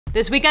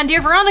This week on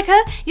Dear Veronica,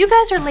 you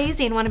guys are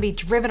lazy and want to be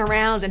driven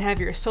around and have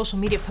your social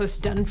media posts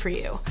done for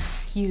you.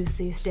 Use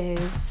these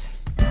days.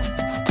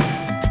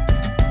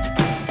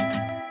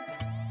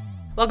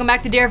 Welcome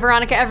back to Dear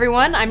Veronica,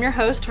 everyone. I'm your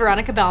host,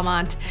 Veronica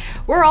Belmont.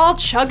 We're all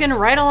chugging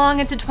right along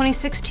into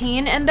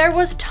 2016, and there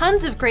was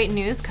tons of great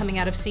news coming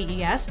out of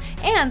CES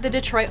and the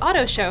Detroit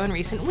Auto Show in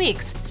recent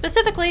weeks.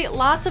 Specifically,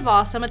 lots of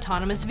awesome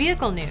autonomous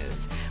vehicle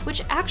news,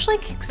 which actually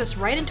kicks us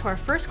right into our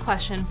first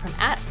question from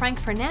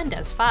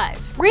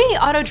 @FrankFernandez5.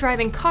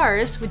 Re-auto-driving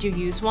cars, would you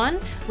use one?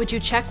 Would you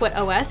check what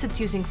OS it's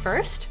using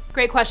first?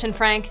 Great question,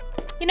 Frank.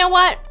 You know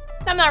what?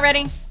 I'm not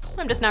ready.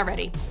 I'm just not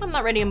ready. I'm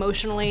not ready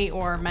emotionally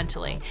or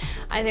mentally.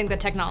 I think the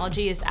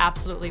technology is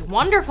absolutely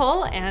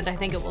wonderful, and I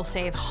think it will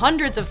save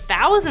hundreds of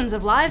thousands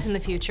of lives in the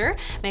future,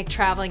 make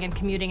traveling and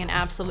commuting an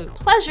absolute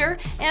pleasure,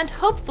 and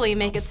hopefully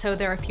make it so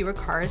there are fewer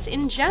cars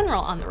in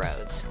general on the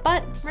roads.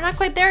 But we're not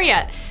quite there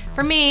yet.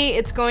 For me,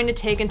 it's going to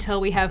take until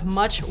we have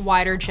much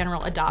wider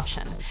general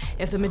adoption.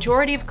 If the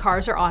majority of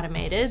cars are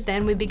automated,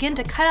 then we begin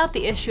to cut out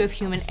the issue of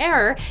human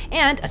error,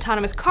 and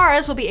autonomous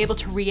cars will be able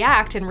to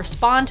react and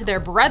respond to their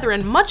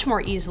brethren much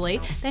more easily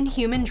than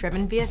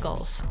human-driven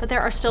vehicles. But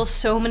there are still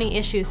so many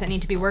issues that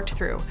need to be worked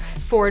through.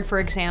 Ford, for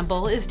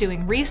example, is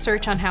doing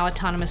research on how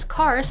autonomous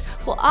cars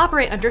will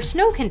operate under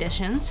snow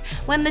conditions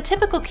when the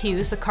typical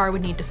cues the car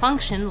would need to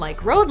function,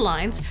 like road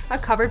lines, are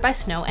covered by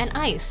snow and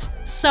ice.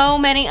 So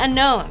many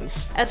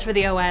unknowns. As for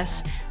the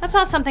OS, that's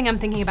not something I'm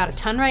thinking about a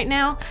ton right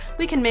now.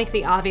 We can make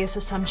the obvious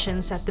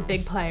assumptions that the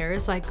big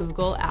players like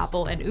Google,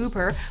 Apple, and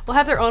Uber will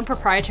have their own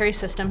proprietary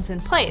systems in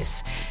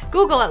place.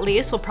 Google, at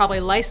least, will probably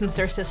license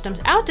their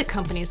systems out to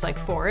companies like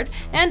Ford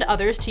and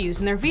others to use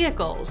in their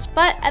vehicles.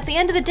 But at the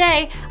end of the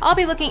day, I'll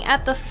be looking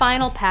at the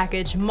final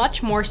package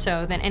much more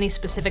so than any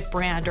specific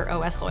brand or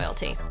OS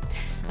loyalty.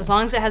 As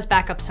long as it has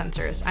backup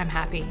sensors, I'm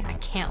happy. I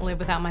can't live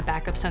without my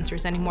backup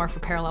sensors anymore for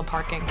parallel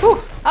parking.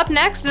 Whew. Up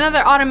next,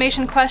 another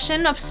automation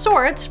question of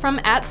sorts from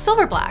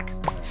 @Silverblack.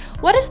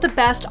 What is the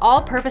best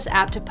all-purpose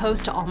app to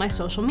post to all my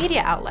social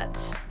media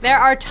outlets? There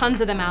are tons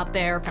of them out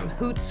there, from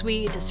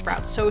Hootsuite to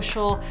Sprout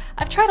Social.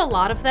 I've tried a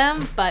lot of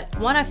them, but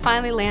one I've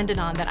finally landed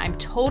on that I'm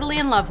totally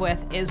in love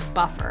with is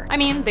Buffer. I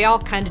mean, they all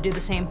kind of do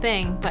the same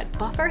thing, but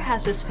Buffer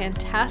has this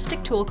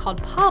fantastic tool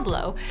called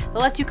Pablo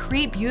that lets you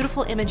create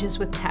beautiful images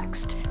with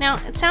text. Now,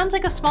 it sounds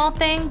like a small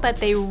thing, but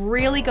they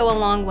really go a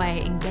long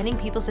way in getting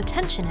people's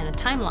attention in a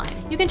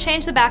timeline. You can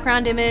change the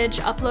background image,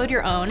 upload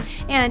your own,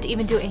 and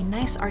even do a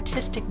nice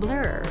artistic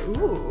blur.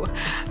 Ooh.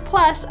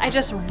 Plus, I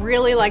just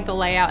really like the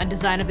layout and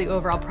design of the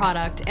overall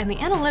product, and the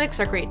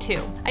analytics are great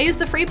too. I use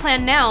the free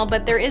plan now,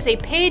 but there is a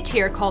paid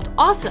tier called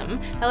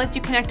Awesome that lets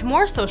you connect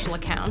more social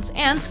accounts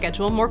and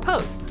schedule more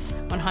posts,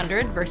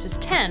 100 versus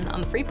 10 on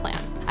the free plan.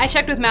 I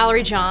checked with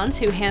Mallory Johns,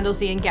 who handles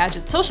the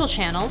Engadget social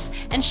channels,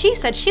 and she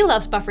said she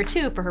loves Buffer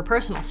too for her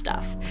personal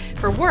stuff.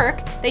 For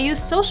work, they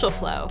use Social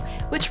Flow,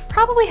 which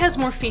probably has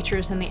more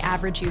features than the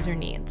average user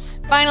needs.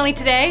 Finally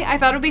today, I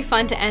thought it would be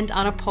fun to end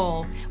on a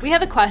poll. We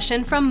have a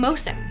question from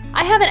Mosin.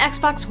 I have an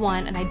Xbox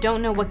One and I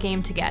don't know what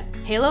game to get.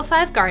 Halo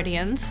 5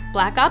 Guardians,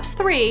 Black Ops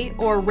 3,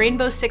 or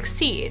Rainbow Six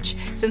Siege,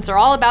 since they're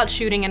all about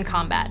shooting and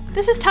combat.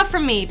 This is tough for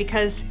me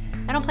because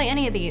I don't play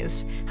any of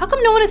these. How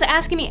come no one is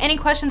asking me any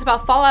questions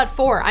about Fallout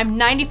 4? I'm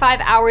 95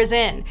 hours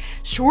in.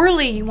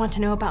 Surely you want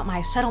to know about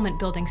my settlement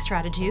building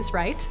strategies,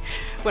 right?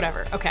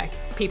 Whatever, okay,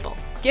 people.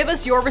 Give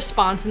us your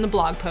response in the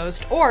blog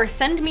post, or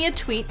send me a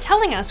tweet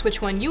telling us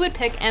which one you would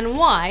pick and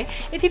why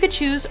if you could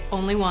choose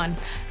only one.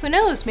 Who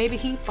knows, maybe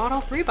he bought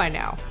all three by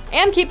now.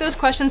 And keep those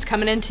questions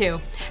coming in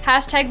too.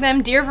 Hashtag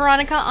them Dear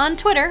Veronica on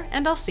Twitter,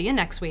 and I'll see you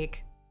next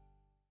week.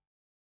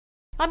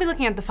 I'll be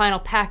looking at the final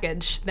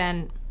package,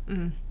 then,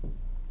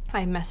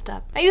 I messed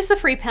up. I used the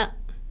free pen.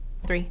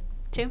 3,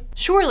 2.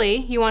 Surely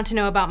you want to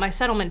know about my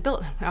settlement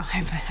build. Oh, I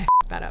f***ed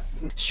that up.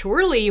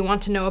 Surely you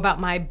want to know about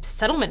my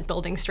settlement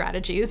building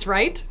strategies,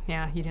 right?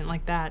 Yeah, you didn't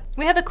like that.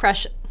 We have a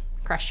question.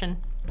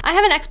 I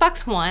have an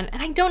Xbox One,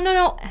 and I don't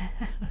know.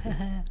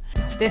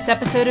 This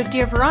episode of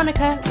Dear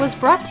Veronica was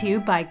brought to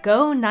you by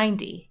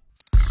Go90.